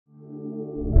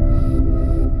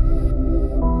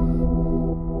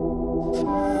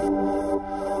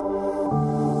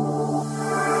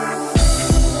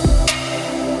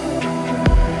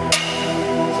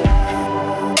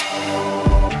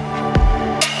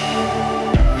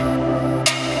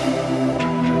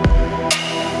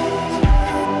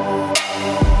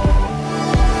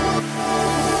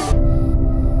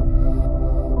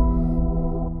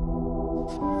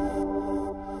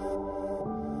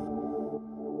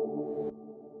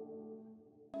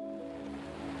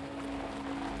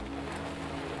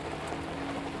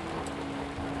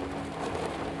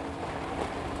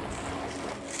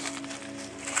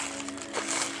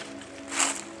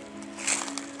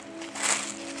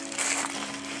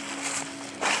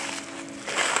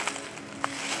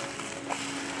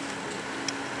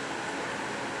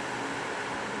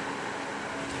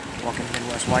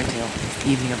Northwest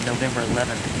Whitetail, evening of November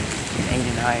 11th. And Aiden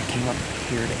and I came up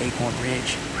here to Acorn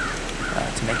Ridge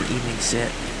to make an evening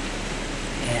sit.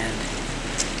 And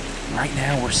right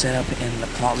now we're set up in the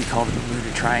plot we call the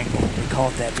Bermuda Triangle. We call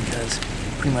it that because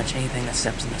pretty much anything that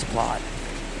steps in this plot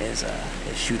is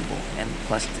shootable, and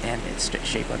plus it's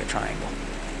shaped like a triangle.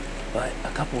 But a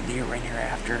couple of deer right here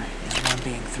after, and one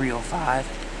being 305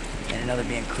 and another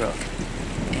being Crook.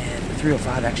 And the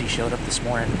 305 actually showed up this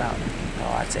morning about,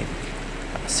 I'd say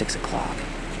about 6 o'clock.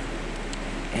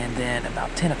 And then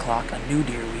about 10 o'clock, a new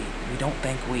deer we don't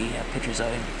think we have pictures of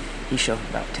him. He showed up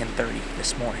about 10:30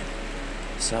 this morning.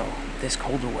 So this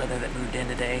colder weather that moved in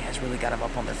today has really got him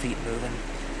up on their feet moving.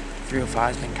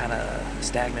 305's been kind of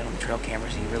stagnant on the trail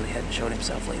cameras. He really hadn't showed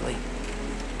himself lately.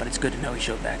 But it's good to know he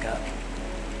showed back up.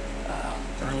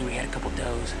 Earlier we had a couple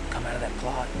does come out of that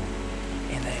plot,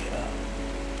 and they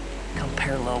come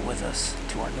parallel with us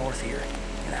to our north here.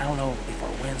 And I don't know if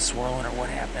our wind's swirling or what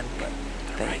happened, but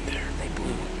they're right there. They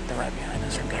blew. They're right behind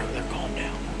us. They're calmed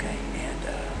down. Okay, and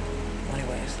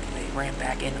anyways, they ran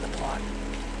back into the plot.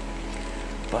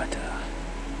 But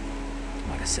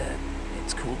like I said,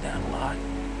 it's cooled down a lot.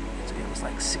 It was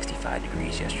like 65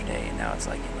 degrees yesterday, and now it's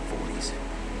like in the 40s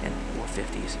and or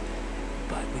 50s.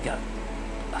 But we got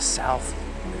a south.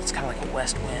 It's kind of like a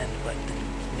west wind, but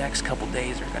the next couple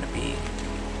days are going to be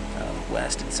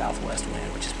west and southwest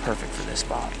wind, which is perfect for this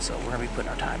spot. So we're going to be putting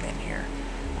our time in here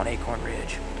on Acorn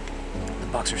Ridge. The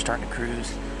bucks are starting to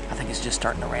cruise. I think it's just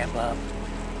starting to ramp up,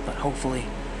 but hopefully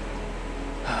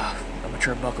a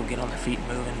mature buck will get on their feet and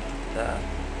moving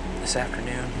this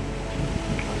afternoon.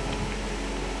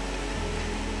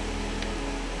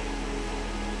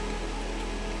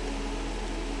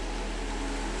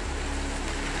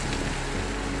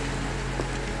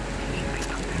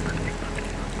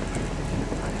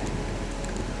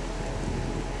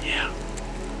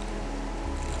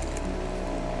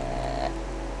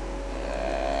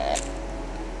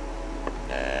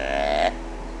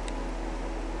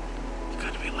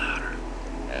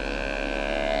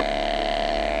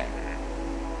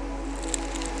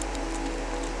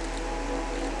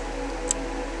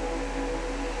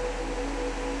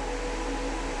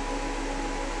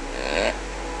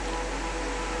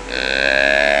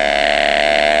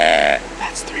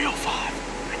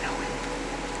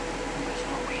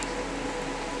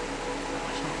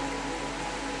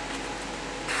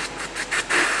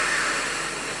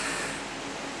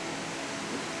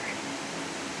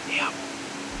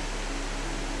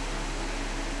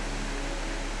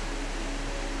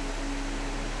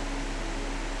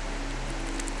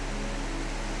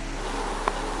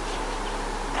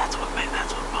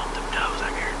 That's what bumped them toes, I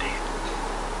guarantee it.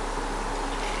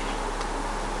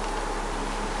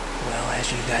 Well,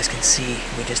 as you guys can see,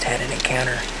 we just had an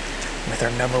encounter with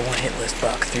our #1 hit list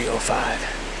buck, 305.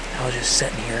 I was just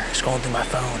sitting here scrolling through my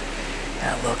phone,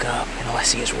 and I look up, and all I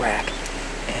see is rack.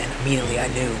 And immediately I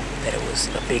knew that it was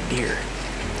a big deer.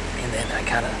 And then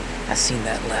I seen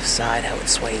that left side, how it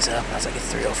sways up, and I was like,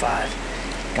 it's 305.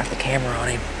 Got the camera on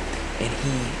him, and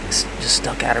he just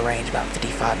stuck out of range about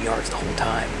 55 yards the whole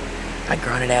time. I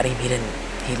grunted at him.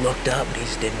 He looked up, but he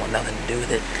just didn't want nothing to do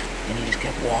with it, and he just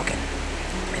kept walking.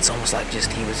 It's almost like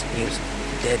just he was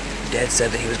dead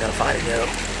said that he was going to find a doe.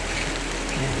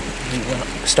 And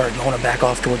he started going back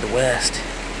off toward the west,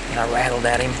 and I rattled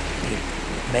at him. He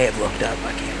may have looked up.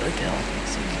 I can't really tell.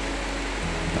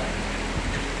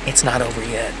 But it's not over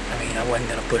yet. I mean, I wasn't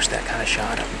going to push that kind of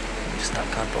shot. I'm just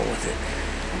not comfortable with it.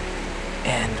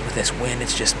 And with this wind,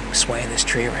 it's just swaying this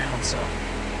tree around, so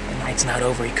the night's not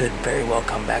over. He could very well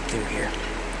come back through here,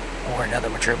 or another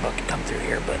mature buck could come through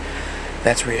here, but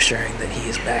that's reassuring that he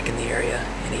is back in the area,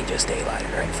 and he just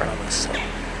daylighted right in front of us, so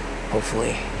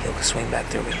hopefully he'll swing back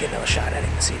through and we can get another shot at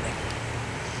him this evening.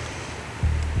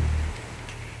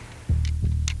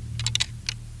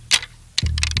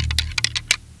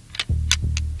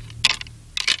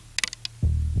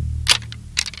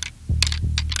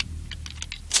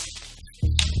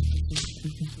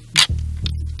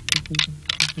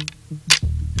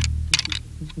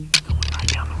 Going right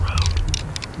down the road.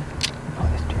 Oh,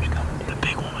 this deer's coming, dude. The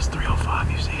big one was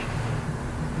 305, you see?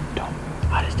 Don't.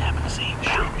 I just happened to see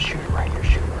him. Shoot it right here,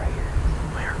 shoot it right here.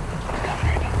 Where? He's coming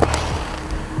right now.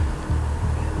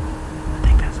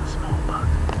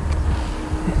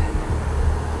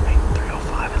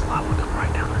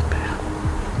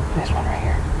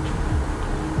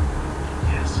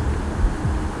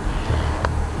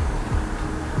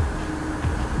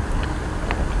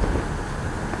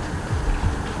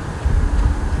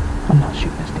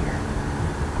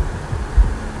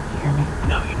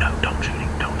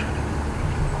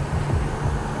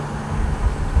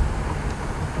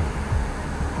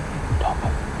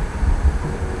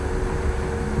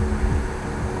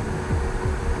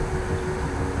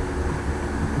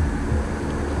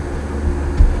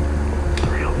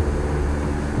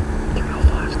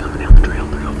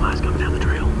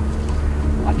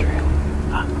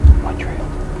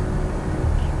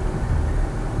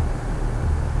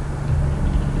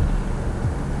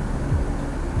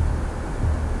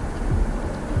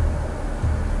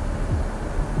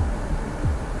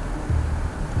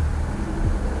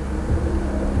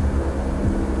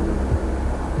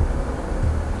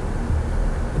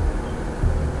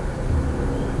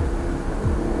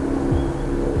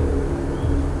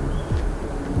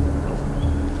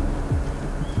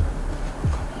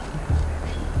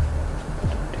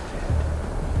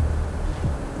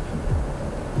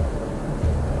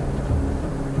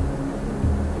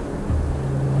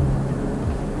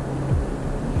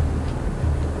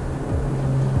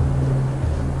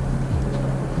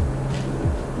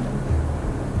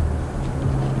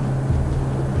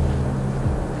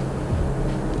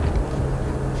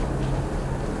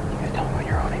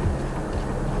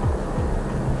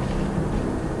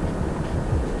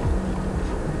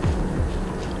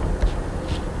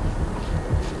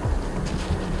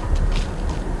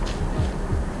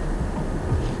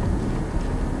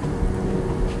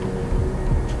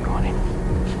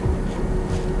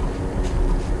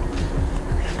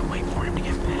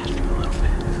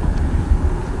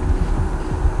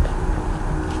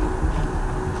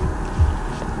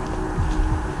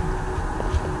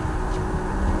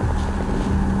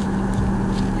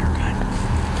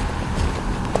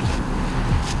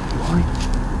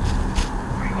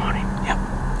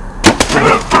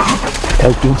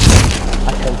 told you. I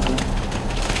told you.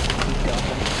 He's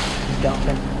dumping. He's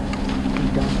dumping.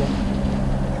 He's dumping.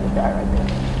 He's gonna die right there.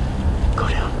 Go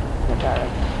down. He's gonna die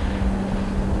right there.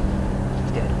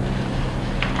 He's dead.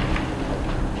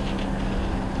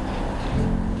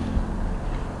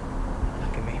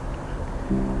 Look at me.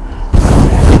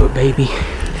 Do it, baby.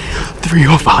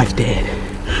 305's dead.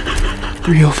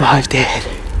 305's dead.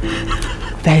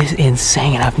 That is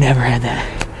insane. I've never had that.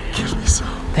 Give me some.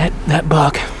 That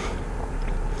buck,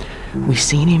 we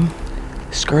seen him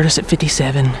skirt us at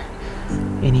 57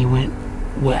 and he went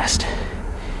west,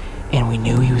 and we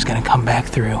knew he was going to come back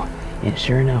through, and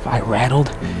sure enough I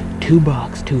rattled 2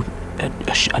 bucks to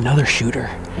another shooter,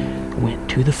 went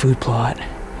to the food plot,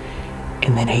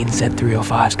 and then Hayden said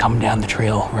 305's coming down the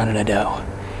trail running a doe,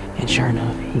 and sure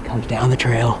enough he comes down the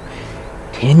trail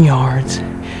 10 yards,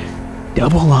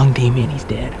 double lung demon, he's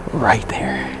dead right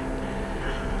there.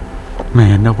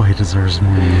 Man, nobody deserves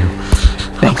more than you.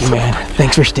 Thank you, man.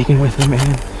 Thanks for sticking with me,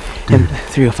 man. Dude, And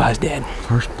 305's dead.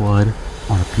 first blood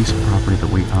on a piece of property that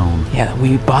we own. Yeah,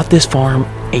 we bought this farm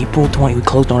April 20. We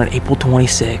closed on it April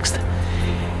 26th,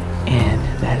 and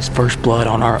that is first blood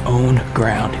on our own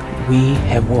ground. We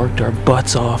have worked our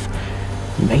butts off,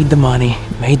 made the money,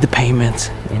 made the payments,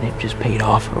 and it just paid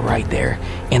off right there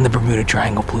in the Bermuda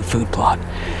Triangle food plot.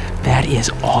 That is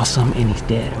awesome, and he's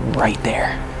dead right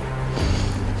there.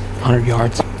 100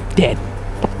 yards, dead.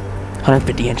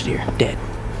 150-inch deer, dead.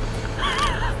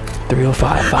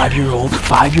 305,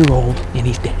 5-year-old, and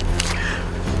he's dead.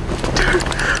 Dude,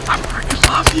 I freaking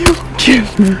love you.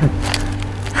 Cheers, man.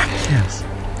 Yes.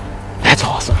 That's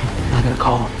awesome. I gotta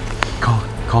call him.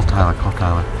 Call Tyler, call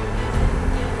Tyler.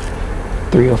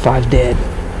 305's dead.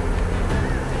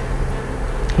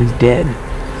 He's dead.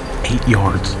 8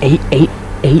 yards.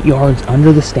 8 yards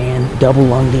under the stand, double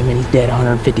lunged him, and he's dead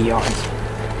 150 yards.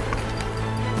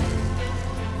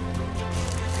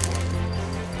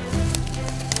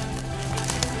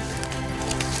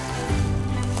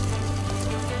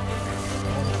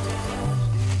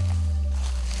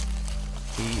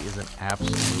 He is an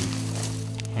absolute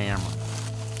hammer.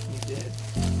 He's dead.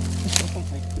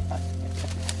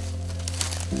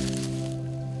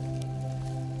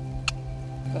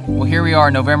 Well, here we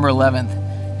are, November 11th,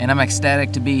 and I'm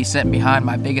ecstatic to be sitting behind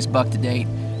my biggest buck to date,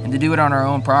 and to do it on our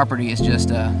own property is just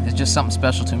something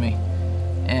special to me.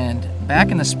 And back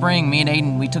in the spring, me and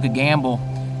Aiden, we took a gamble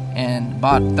and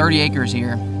bought 30 acres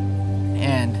here,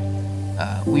 and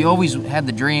we always had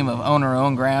the dream of owning our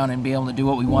own ground and be able to do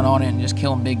what we want on it and just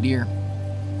killing big deer.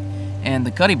 And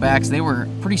the cuttybacks, they were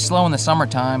pretty slow in the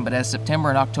summertime, but as September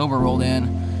and October rolled in,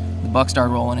 the bucks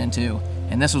started rolling in too.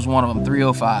 And this was one of them,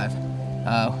 305.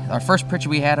 Our first picture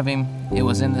we had of him, it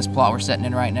was in this plot we're sitting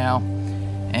in right now,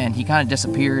 and he kind of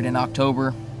disappeared in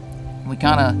October. We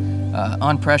kind of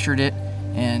unpressured it,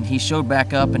 and he showed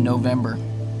back up in November.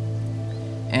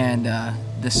 And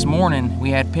this morning we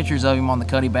had pictures of him on the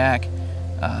cuttyback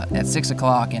at 6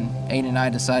 o'clock, and Aiden and I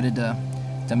decided to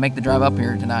make the drive up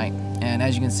here tonight. And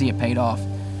as you can see, it paid off.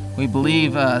 We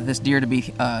believe this deer to be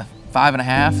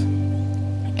 5.5,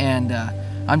 and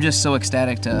I'm just so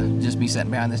ecstatic to just be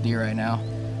sitting behind this deer right now.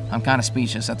 I'm kind of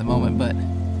speechless at the moment, but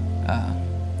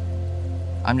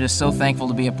I'm just so thankful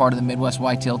to be a part of the Midwest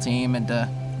Whitetail team, and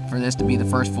for this to be the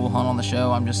first full hunt on the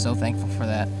show. I'm just so thankful for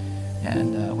that.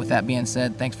 And with that being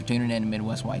said, thanks for tuning in to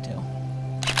Midwest Whitetail.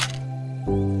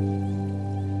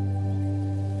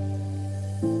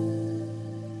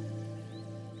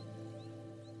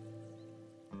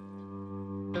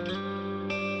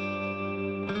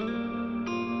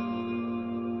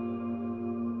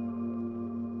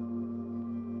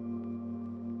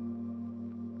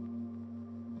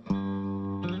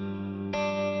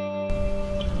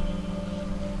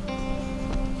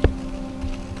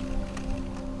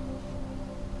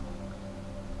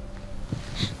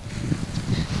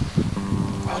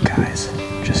 Well guys,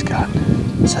 just got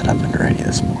set up and ready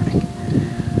this morning.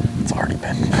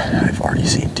 I've already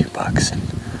seen 2 bucks and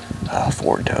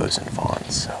 4 does and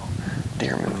fawns, so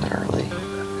deer moving early.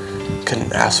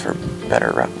 Couldn't ask for a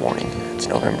better morning. It's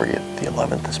November the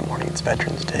 11th this morning, it's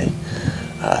Veterans Day.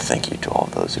 Thank you to all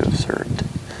of those who have served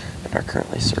and are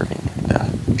currently serving.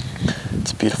 And,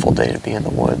 it's a beautiful day to be in the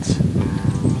woods.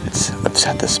 I've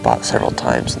sat this spot several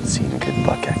times and seen good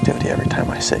buck activity every time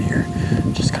I sit here.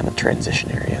 Just kind of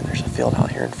transition area, and there's a field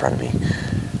out here in front of me.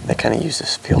 They kind of use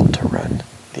this field to run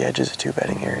the edges of 2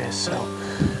 bedding areas. So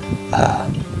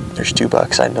there's 2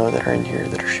 bucks I know that are in here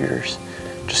that are shooters.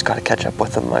 Just got to catch up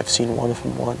with them. I've seen one of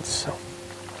them once, so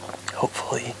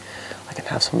hopefully I can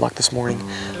have some luck this morning.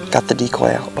 Got the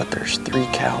decoy out, but there's 3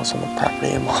 cows on the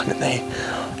property I'm on, and they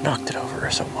knocked it over,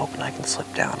 so I'm hoping I can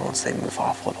slip down once they move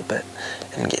off a little bit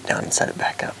and get down and set it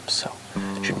back up. So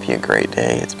it should be a great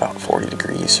day. It's about 40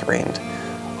 degrees, rained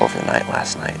over the night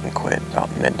last night and quit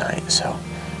about midnight, so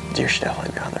deer should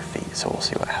definitely be on their feet, so we'll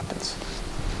see what happens.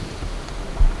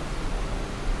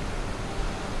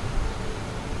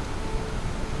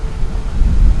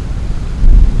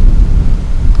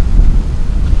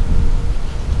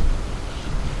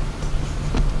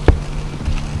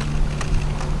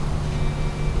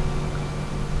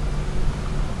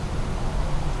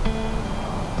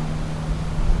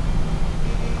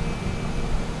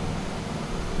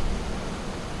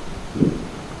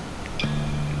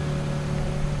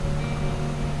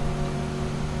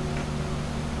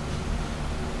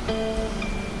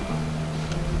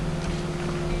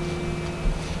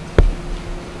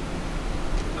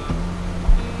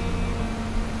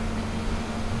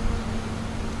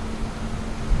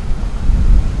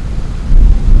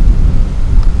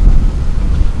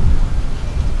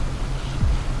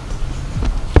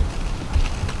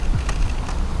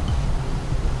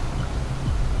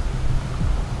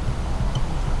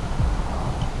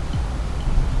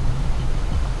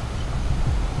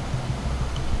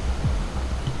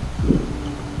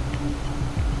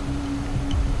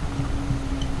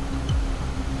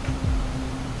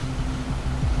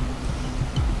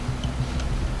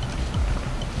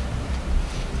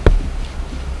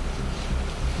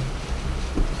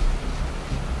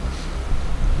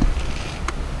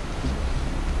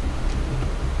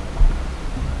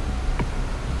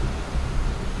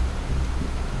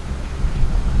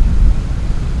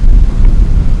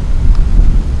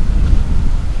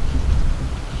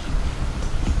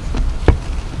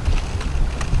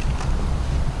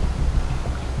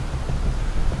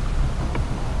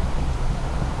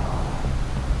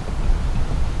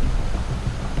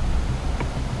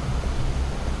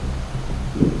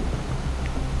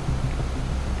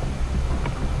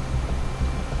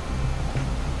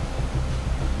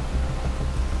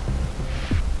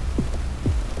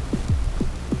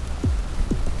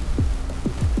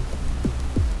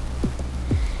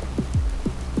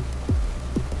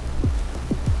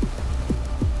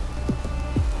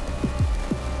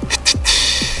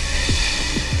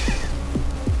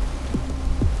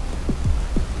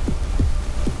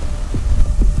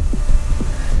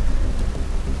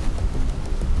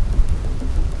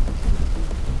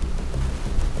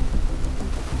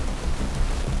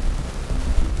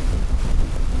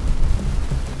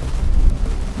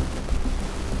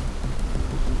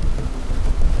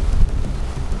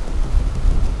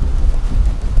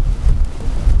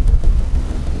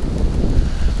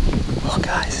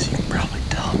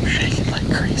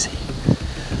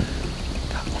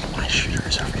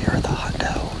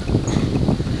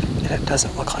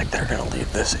 Doesn't look like they're gonna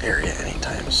leave this area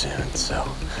anytime soon, so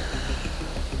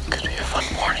could be a fun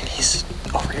morning. He's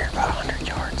over here about 100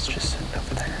 yards, just sitting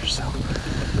over there, so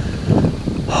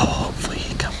hopefully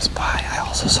he comes by. I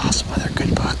also saw some other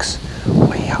good bucks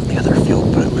way out in the other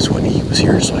field, but it was when he was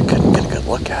here, so I couldn't get a good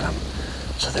look at him.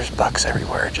 So there's bucks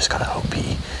everywhere. Just gotta hope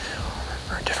he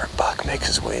or a different buck makes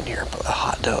his way in here. But a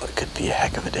hot doe, it could be a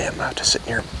heck of a day. I'm gonna have to sit in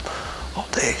here all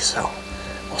day, so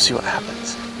we'll see what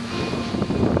happens.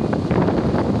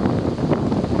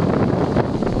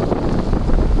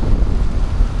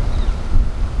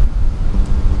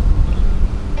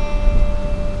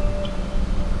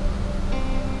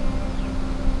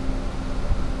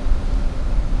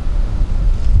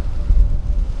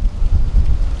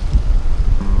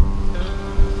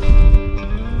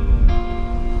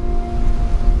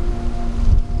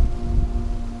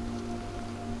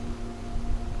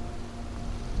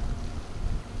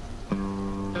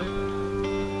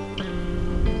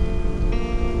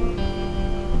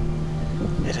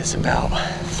 It's about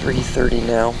 3:30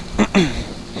 now.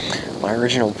 My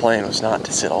original plan was not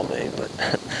to sit all day, but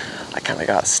I kind of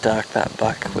got stuck. That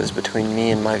buck was between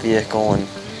me and my vehicle, and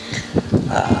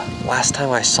last time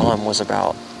I saw him was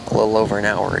about a little over an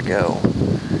hour ago.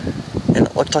 And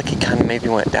it looked like he kind of maybe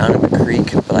went down in the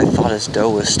creek, but I thought his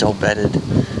doe was still bedded.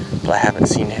 But I haven't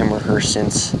seen him or her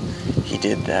since he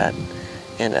did that.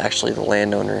 And actually the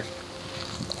landowner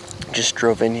just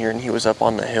drove in here, and he was up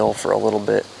on the hill for a little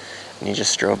bit, and he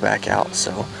just drove back out,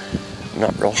 so I'm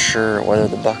not real sure whether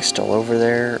the buck's still over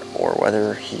there or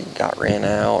whether he got ran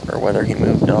out or whether he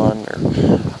moved on, or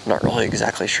I'm not really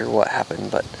exactly sure what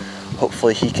happened, but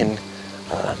hopefully he can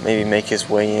maybe make his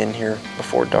way in here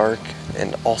before dark.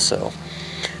 And also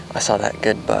I saw that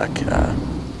good buck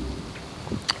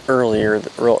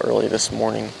real early this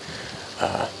morning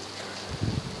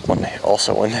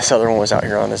when this other one was out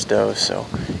here on his doe, so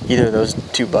either of those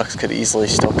two bucks could easily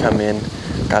still come in.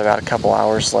 Got about a couple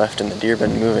hours left, and the deer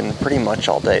been moving pretty much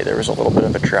all day. There was a little bit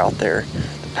of a drought there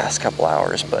the past couple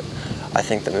hours, but I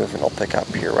think the movement will pick up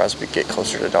here as we get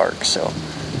closer to dark, so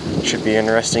it should be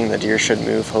interesting. The deer should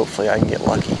move. Hopefully I can get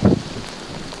lucky.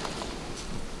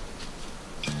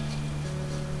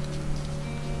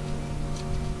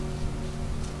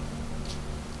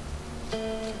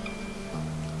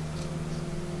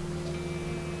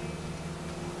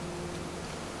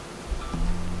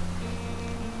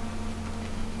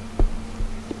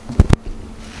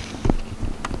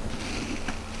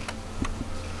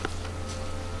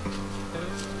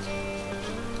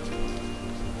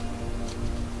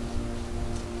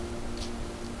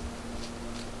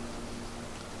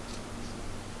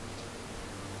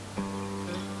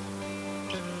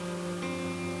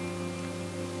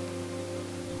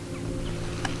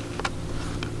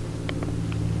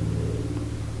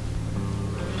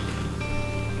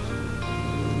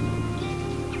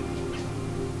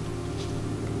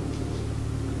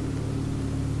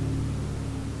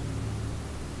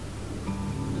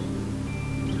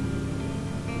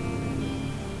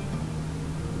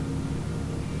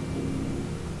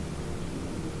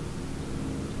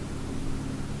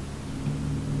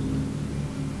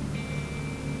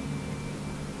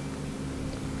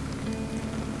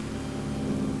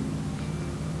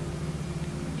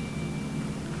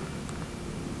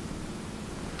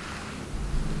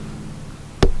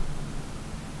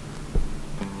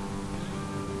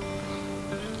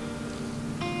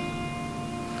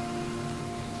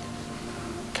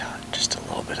 Just a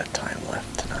little bit of time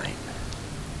left tonight.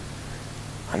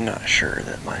 I'm not sure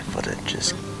that my footage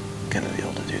is gonna be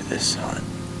able to do this hunt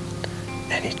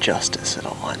any justice at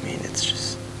all. I mean,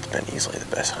 it's been easily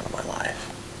the best hunt of my life.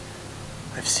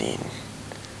 I've seen,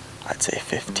 I'd say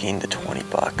 15 to 20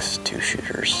 bucks, 2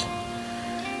 shooters,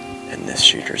 and this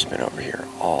shooter's been over here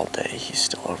all day. He's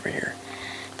still over here.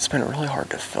 It's been really hard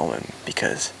to film him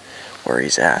because where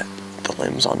he's at, the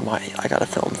limbs on I gotta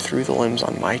film through the limbs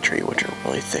on my tree, which are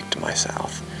really thick to my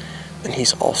south. And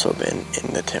he's also been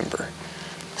in the timber.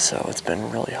 So it's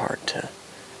been really hard to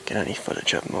get any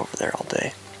footage of him over there all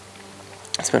day.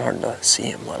 It's been hard to see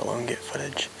him, let alone get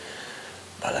footage.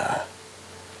 But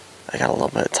I got a little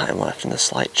bit of time left and a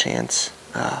slight chance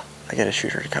I get a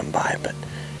shooter to come by, but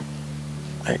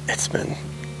it's been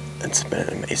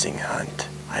an amazing hunt.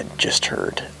 I just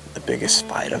heard the biggest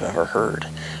fight I've ever heard.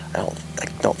 I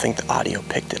don't think the audio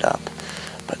picked it up,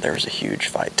 but there was a huge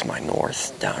fight to my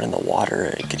north, down in the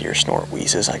water. I could hear snort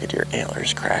wheezes, I could hear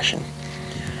antlers crashing.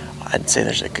 I'd say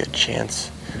there's a good chance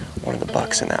one of the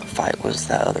bucks in that fight was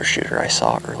that other shooter I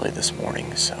saw early this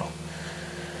morning, so.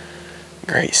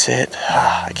 Great sit.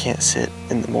 I can't sit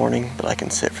in the morning, but I can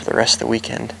sit for the rest of the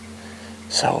weekend.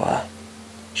 So,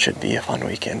 should be a fun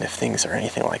weekend if things are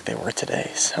anything like they were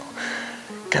today, so.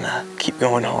 Gonna keep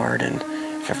going hard, and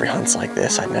if every hunt's like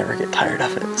this, I'd never get tired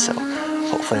of it, so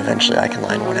hopefully eventually I can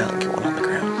line one out and get one